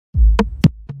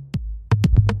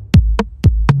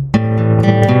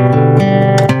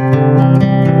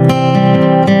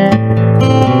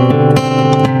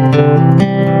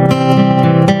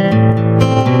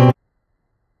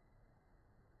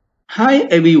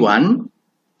everyone.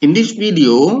 In this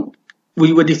video,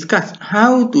 we will discuss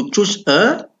how to choose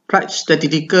a right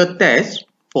statistical test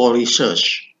for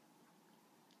research.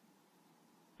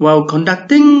 While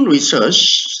conducting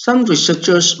research, some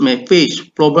researchers may face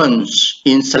problems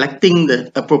in selecting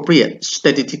the appropriate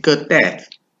statistical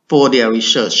test for their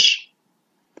research.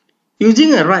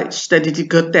 Using a right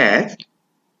statistical test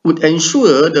would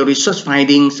ensure the research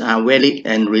findings are valid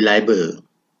and reliable.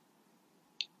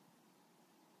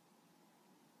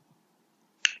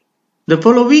 The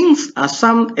following are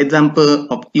some examples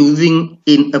of using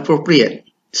inappropriate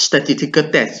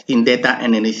statistical tests in data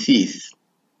analysis.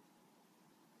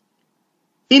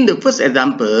 In the first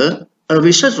example, a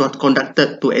research was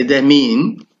conducted to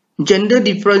examine gender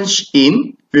difference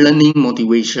in learning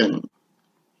motivation.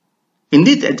 In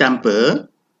this example,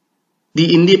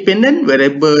 the independent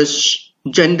variables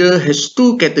gender has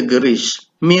two categories,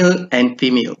 male and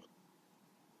female.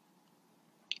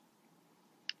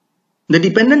 The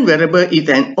dependent variable is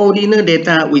an ordinal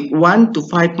data with 1 to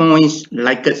 5 points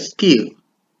Likert scale.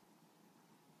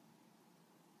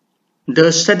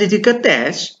 The statistical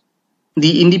test,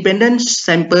 the independent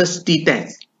sample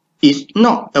t-test, is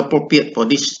not appropriate for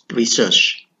this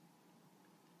research.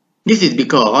 This is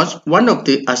because one of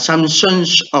the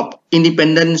assumptions of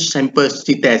independent sample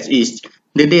t-test is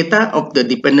the data of the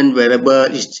dependent variable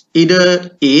is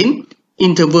either in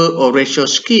interval or ratio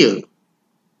scale.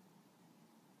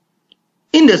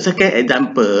 In the second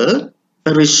example,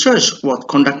 a research was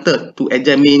conducted to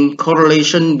examine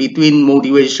correlation between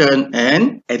motivation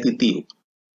and attitude.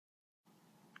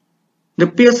 The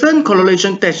Pearson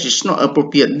correlation test is not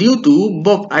appropriate due to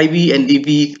both IV and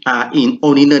DV are in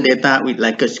ordinal data with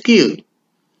Likert scale.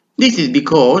 This is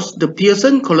because the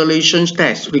Pearson correlation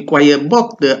test requires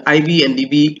both the IV and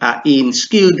DV are in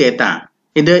scale data,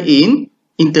 either in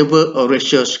interval or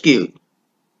ratio scale.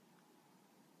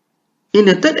 In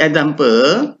the third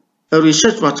example, a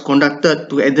research was conducted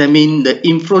to examine the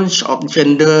influence of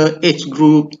gender, age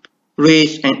group,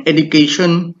 race, and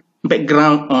education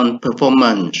background on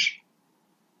performance.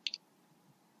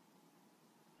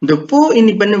 The four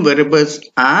independent variables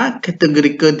are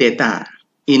categorical data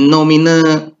in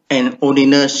nominal and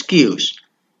ordinal scales,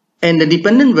 and the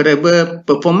dependent variable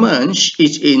performance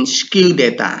is in scale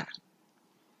data.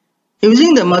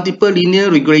 Using the multiple linear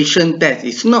regression test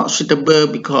is not suitable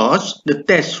because the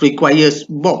test requires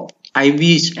both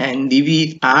IVs and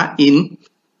DVs are in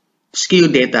scale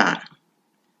data.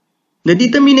 The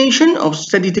determination of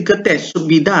statistical tests should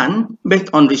be done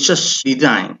based on research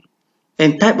design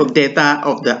and type of data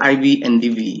of the IV and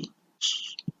DV.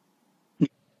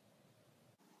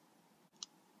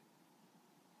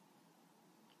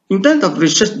 In terms of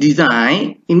research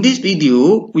design, in this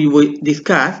video, we will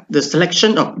discuss the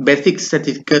selection of basic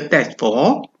statistical tests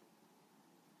for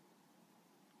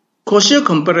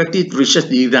Causal-comparative research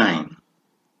design,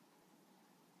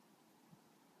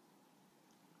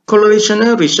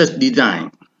 Correlational research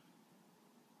design,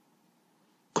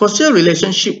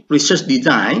 Causal-relationship research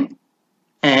design,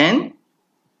 and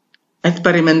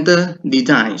experimental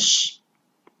designs.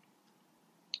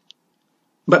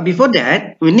 But before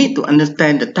that, we need to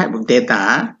understand the type of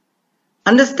data.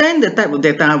 Understand the type of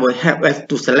data will help us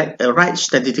to select the right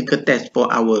statistical test for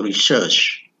our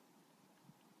research.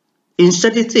 In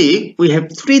statistics, we have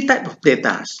three types of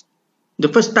data. The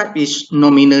first type is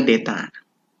nominal data.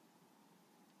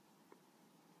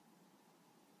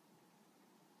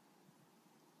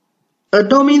 A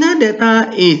nominal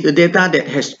data is the data that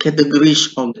has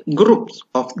categories of groups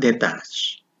of data.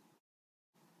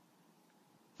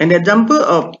 An example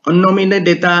of a nominal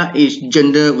data is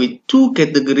gender with two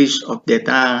categories of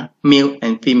data, male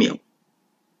and female.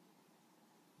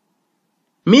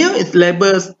 Male is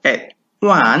labeled as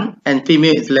 1 and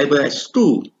female is labeled as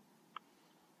 2.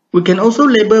 We can also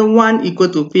label 1 equal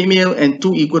to female and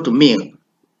 2 equal to male.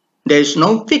 There is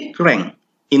no fixed rank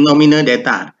in nominal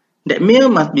data that male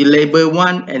must be labeled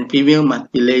 1 and female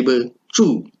must be labeled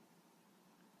 2.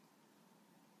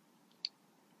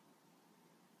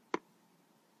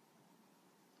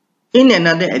 In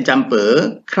another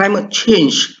example, climate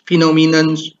change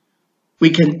phenomenon, we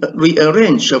can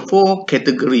rearrange the four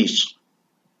categories.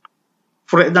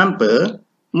 For example,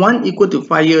 1 equal to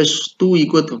fires, 2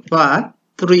 equal to flood,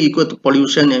 3 equal to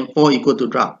pollution, and 4 equal to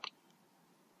drought.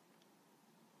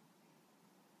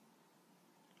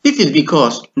 This is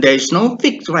because there is no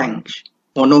fixed range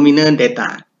for nominal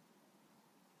data.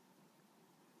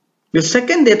 The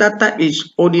second data type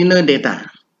is ordinal data.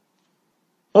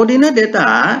 Ordinal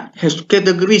data has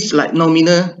categories like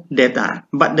nominal data,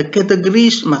 but the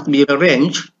categories must be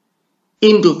arranged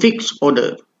into fixed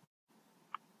order.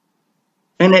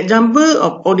 An example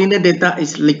of ordinal data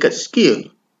is Likert scale.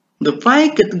 The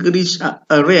 5 categories are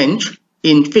arranged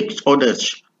in fixed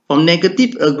orders, from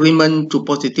negative agreement to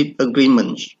positive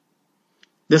agreements.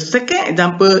 The second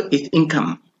example is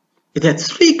income. It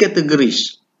has 3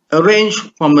 categories,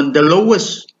 arranged from the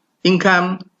lowest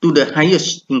income to the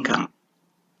highest income.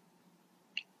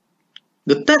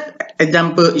 The third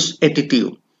example is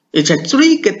attitude. It has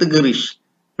 3 categories,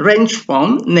 ranged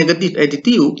from negative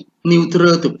attitude,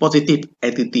 neutral to positive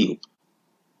attitude.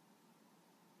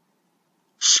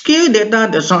 Scale data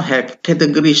does not have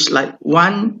categories like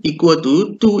 1 equal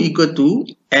to, 2 equal to,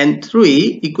 and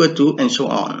 3 equal to, and so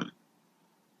on.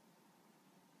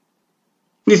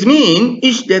 This means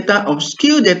each data of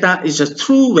scale data is a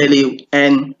true value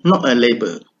and not a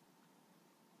label.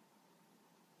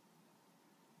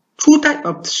 Two types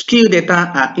of scale data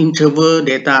are interval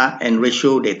data and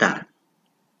ratio data.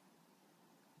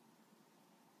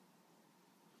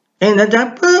 An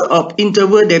example of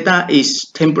interval data is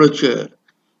temperature.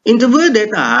 Interval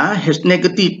data has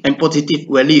negative and positive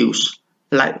values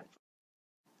like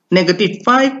negative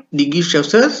 5 degrees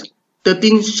Celsius,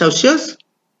 13 Celsius,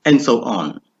 and so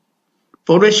on.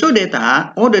 For ratio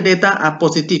data, all the data are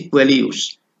positive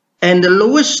values, and the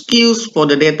lowest scales for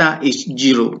the data is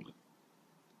 0.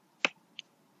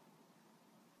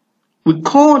 We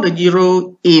call the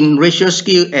 0 in ratio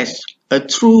scale as a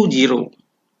true 0.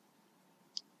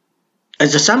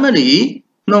 As a summary,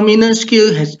 nominal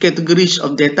scale has categories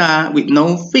of data with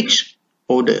no fixed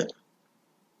order.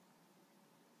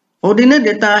 Ordinal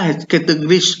data has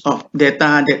categories of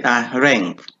data that are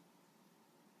ranked.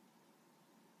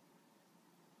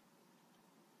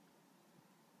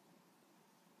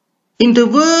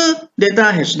 Interval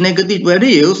data has negative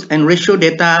values and ratio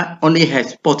data only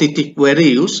has positive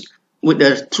values with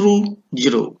a true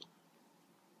 0.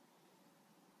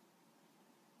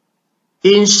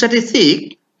 In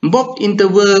statistics, both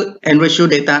interval and ratio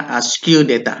data are scale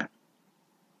data.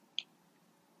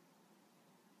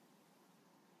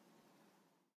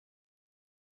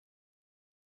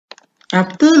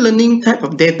 After learning type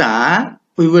of data,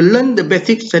 we will learn the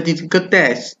basic statistical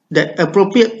tests that are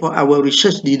appropriate for our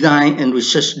research design and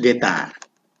research data.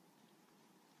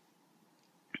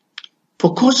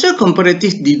 For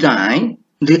causal-comparative design,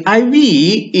 the IV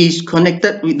is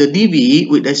connected with the DV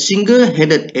with a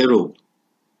single-headed arrow.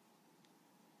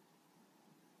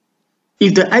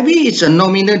 If the IV is a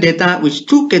nominal data with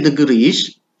 2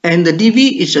 categories and the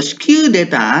DV is a scale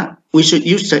data, we should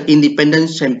use the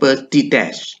independent sample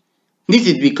t-test. This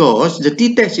is because the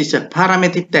t-test is a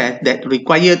parametric test that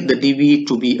requires the DV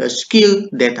to be a scale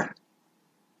data.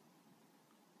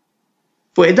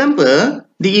 For example,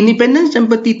 the independent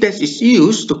sample t-test is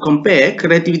used to compare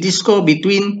creativity score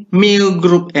between male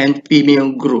group and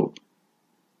female group.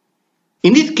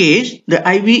 In this case, the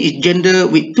IV is gender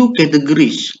with 2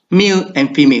 categories, male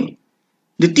and female.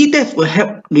 The t-test will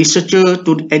help researchers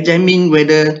to examine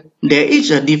whether there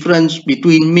is a difference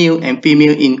between male and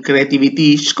female in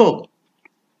creativity score.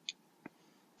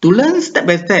 To learn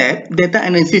step-by-step data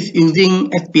analysis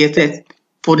using SPSS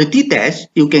for the t-test,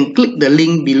 you can click the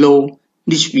link below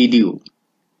this video.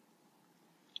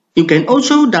 You can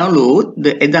also download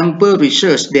the example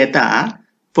research data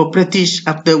for practice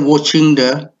after watching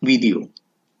the video.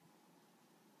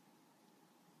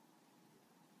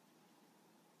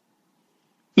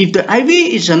 If the IV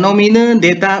is a nominal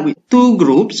data with 2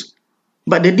 groups,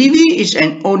 but the DV is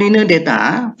an ordinal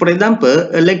data, for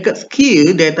example, a Likert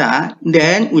scale data,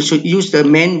 then we should use the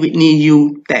Mann-Whitney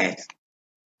U test.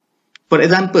 For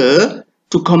example,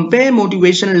 to compare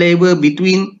motivation level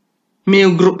between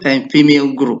male group and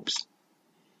female groups.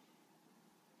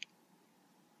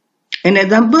 An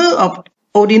example of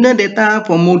ordinal data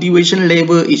for motivation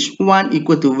level is 1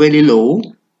 equal to very low,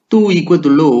 2 equal to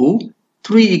low,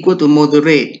 3 equal to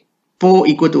moderate, 4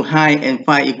 equal to high, and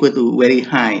 5 equal to very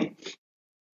high.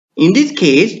 In this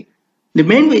case, the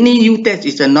Mann-Whitney U test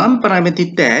is a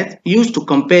non-parametric test used to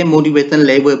compare motivation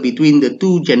level between the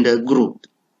 2 gender groups.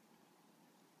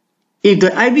 If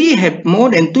the IV have more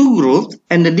than 2 groups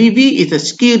and the DV is a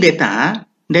scale data,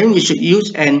 then we should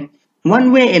use an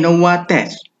one-way ANOVA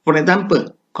test, for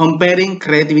example, comparing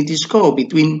creativity score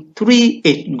between 3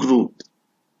 age groups.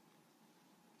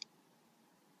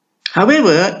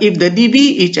 However, if the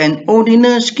DV is an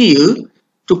ordinal scale,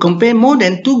 to compare more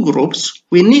than 2 groups,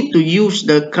 we need to use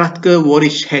the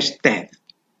Kruskal-Wallis test.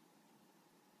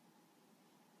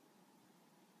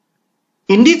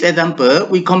 In this example,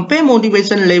 we compare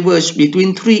motivation levels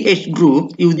between 3 age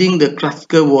groups using the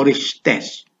Kruskal-Wallis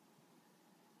test.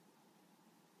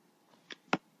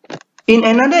 In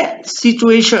another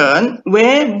situation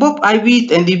where both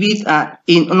IVs and DVs are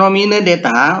in nominal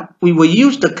data, we will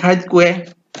use the chi-square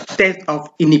test of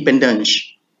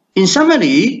independence. In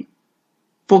summary,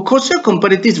 for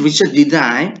causal-comparative research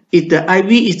design, if the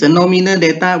IV is a nominal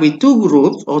data with two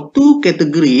groups or two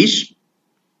categories,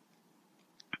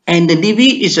 and the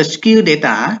DV is a skew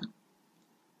data,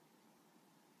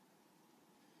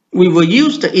 we will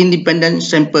use the independent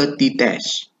sample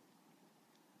t-test.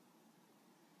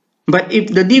 But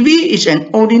if the DV is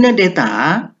an ordinal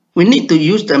data, we need to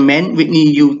use the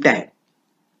Mann-Whitney U-test.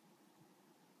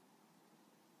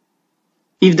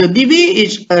 If the DV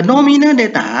is a nominal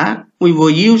data, we will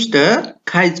use the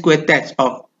chi-square test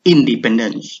of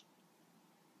independence.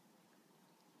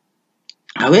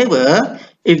 However,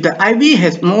 if the IV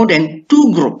has more than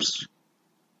two groups,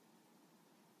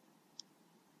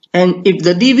 and if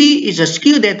the DV is a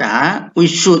skew data, we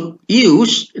should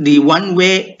use the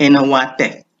one-way ANOVA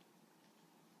test.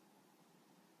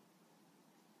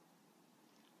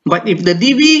 But if the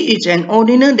DV is an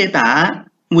ordinal data,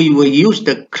 we will use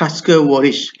the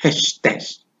Kruskal-Wallis H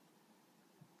test.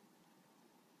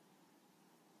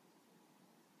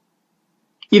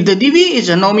 If the DV is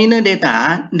a nominal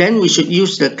data, then we should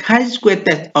use the chi-square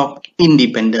test of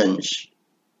independence.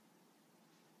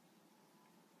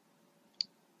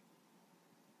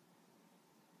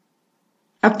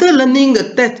 After learning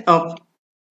the test of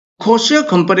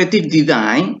causal-comparative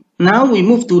design, now we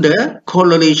move to the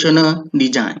correlational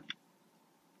design.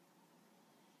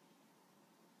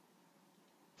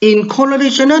 In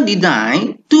correlational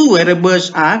design, two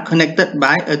variables are connected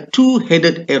by a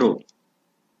two-headed arrow.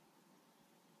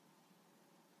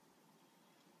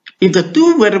 If the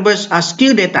two variables are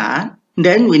skew data,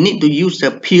 then we need to use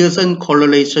the Pearson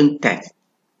correlation test.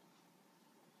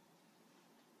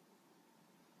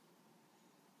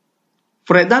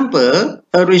 For example,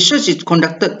 a research is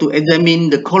conducted to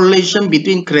examine the correlation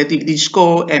between creativity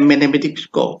score and mathematics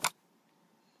score.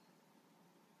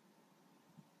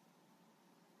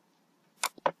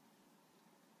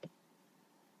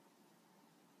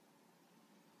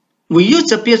 We use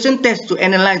the Pearson test to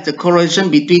analyze the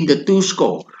correlation between the two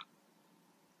scores.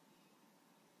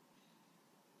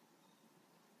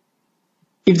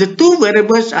 If the two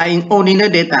variables are in ordinal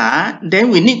data, then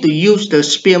we need to use the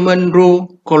Spearman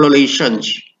row correlation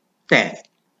test.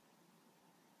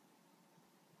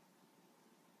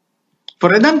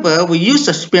 For example, we use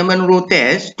the Spearman row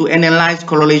test to analyze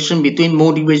correlation between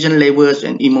motivation levels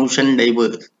and emotion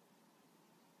levels.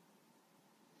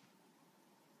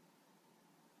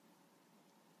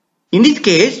 In this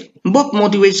case, both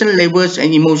motivation levels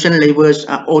and emotion levels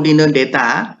are ordinal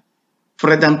data,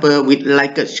 for example, with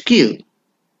Likert scale.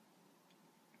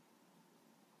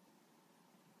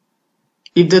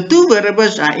 If the two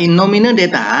variables are in nominal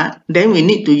data, then we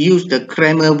need to use the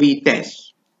Cramer V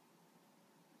test.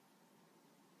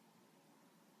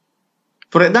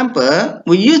 For example,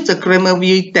 we use the Cramer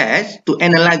V test to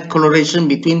analyze correlation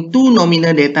between two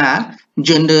nominal data,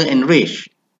 gender and race.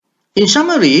 In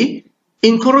summary,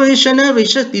 in correlational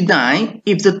research design,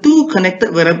 if the two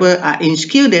connected variables are in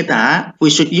skew data, we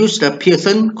should use the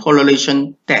Pearson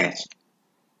correlation test.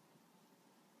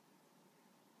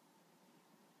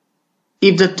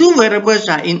 If the two variables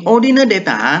are in ordinal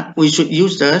data, we should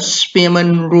use the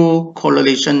Spearman row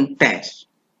correlation test.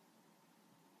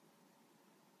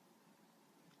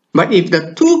 But if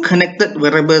the two connected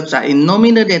variables are in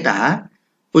nominal data,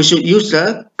 we should use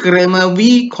the Cramer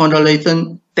V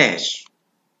correlation test.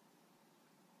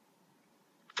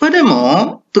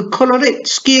 Furthermore, to correlate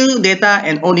skew data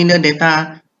and ordinal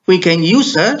data, we can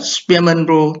use the Spearman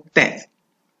row test.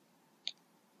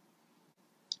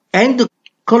 And to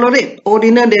correlate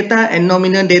ordinal data and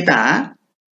nominal data,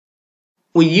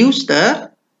 we use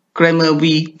the Cramer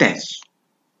V test.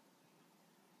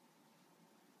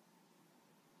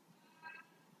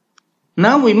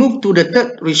 Now we move to the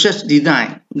third research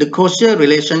design, the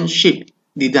causal-relationship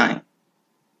design.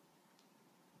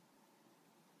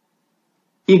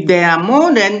 If there are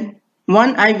more than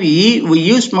one IV, we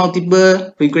use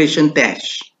multiple regression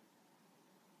tests.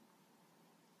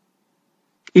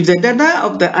 If the data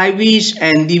of the IVs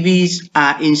and DVs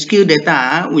are in skew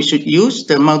data, we should use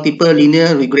the multiple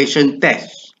linear regression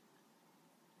test.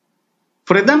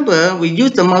 For example, we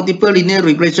use the multiple linear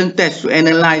regression test to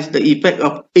analyze the effect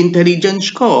of intelligence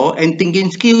score and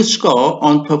thinking skills score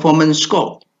on performance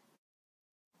score.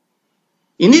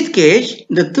 In this case,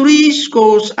 the three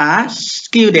scores are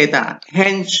skew data,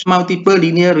 hence multiple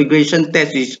linear regression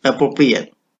test is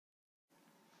appropriate.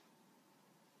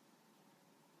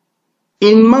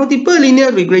 In multiple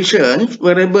linear regression,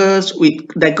 variables with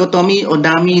dichotomy or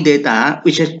dummy data,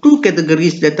 which has two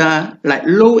categories data like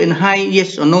low and high,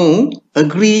 yes or no,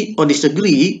 agree or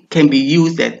disagree, can be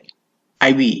used as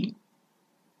IV.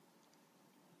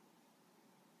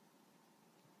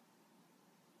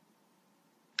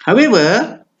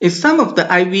 However, if some of the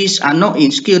IVs are not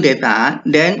in skill data,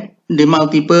 then the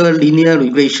multiple linear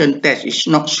regression test is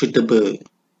not suitable.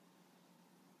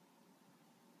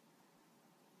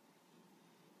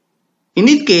 In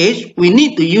this case, we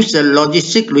need to use the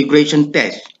logistic regression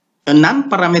test, a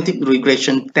non-parametric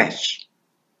regression test.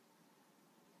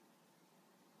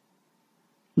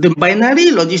 The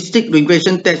binary logistic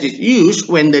regression test is used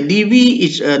when the DV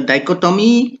is a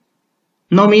dichotomy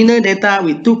nominal data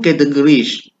with two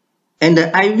categories, and the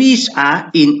IVs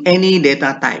are in any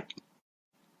data type.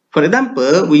 For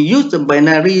example, we use the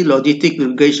binary logistic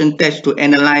regression test to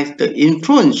analyze the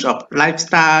influence of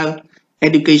lifestyle,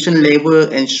 education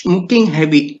level, and smoking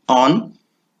habit on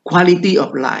quality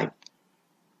of life.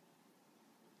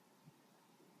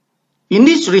 In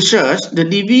this research, the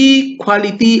DV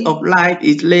quality of life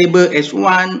is labeled as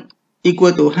 1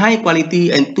 equal to high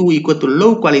quality and 2 equal to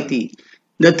low quality.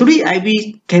 The three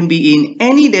IVs can be in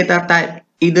any data type,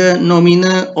 either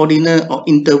nominal, ordinal, or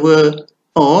interval,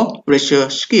 or racial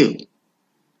skill.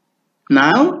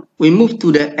 Now, we move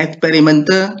to the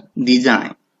experimental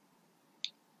design.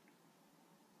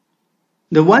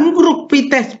 The one-group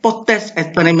pre-test, post-test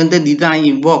experimental design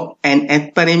involves an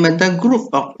experimental group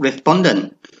of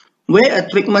respondents, where a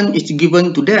treatment is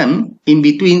given to them in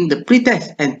between the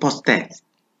pre-test and post-test.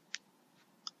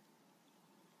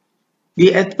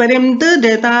 The experimental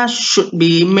data should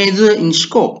be measured in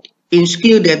scope, in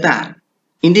skill data.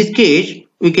 In this case,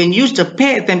 we can use the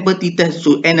paired sample t-test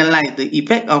to analyze the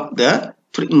effect of the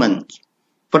treatment.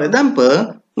 For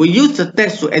example, we use the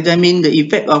test to examine the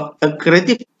effect of a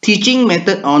creative teaching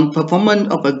method on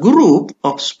performance of a group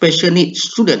of special needs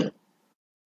students.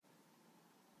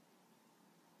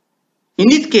 In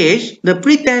this case, the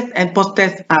pre-test and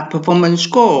post-test are performance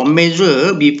score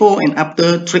measured before and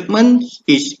after treatment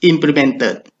is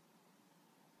implemented.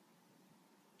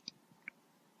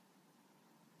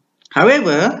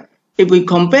 However, if we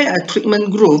compare a treatment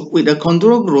group with a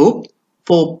control group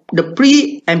for the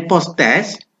pre and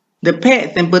post-test, the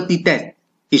paired sample t-test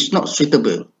is not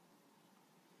suitable.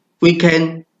 We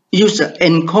can use the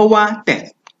ANCOVA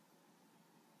test.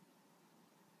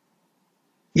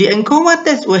 The ANCOVA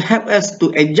test will help us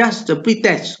to adjust the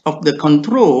pre-test of the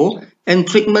control and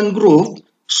treatment group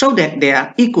so that they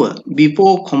are equal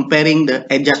before comparing the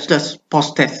adjusted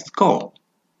post-test score.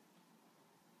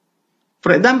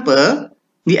 For example,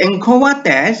 the ANCOVA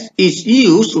test is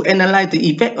used to analyze the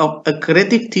effect of a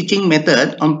creative teaching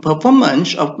method on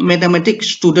performance of mathematics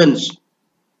students.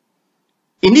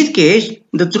 In this case,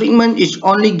 the treatment is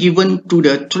only given to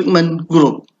the treatment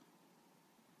group,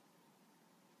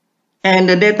 and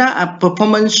the data are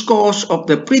performance scores of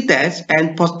the pre-test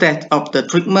and post-test of the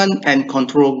treatment and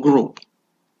control group.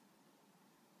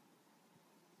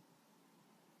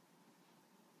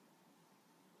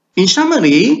 In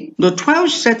summary, the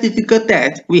 12 statistical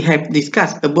tests we have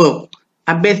discussed above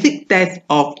are basic tests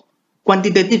of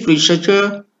quantitative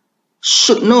researchers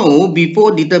should know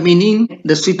before determining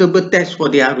the suitable test for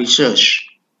their research.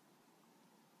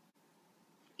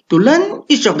 To learn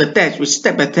each of the tests with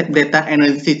step-by-step data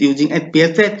analysis using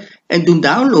SPSS and to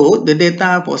download the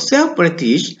data for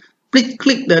self-practice, please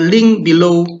click the link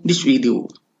below this video.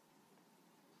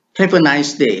 Have a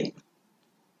nice day.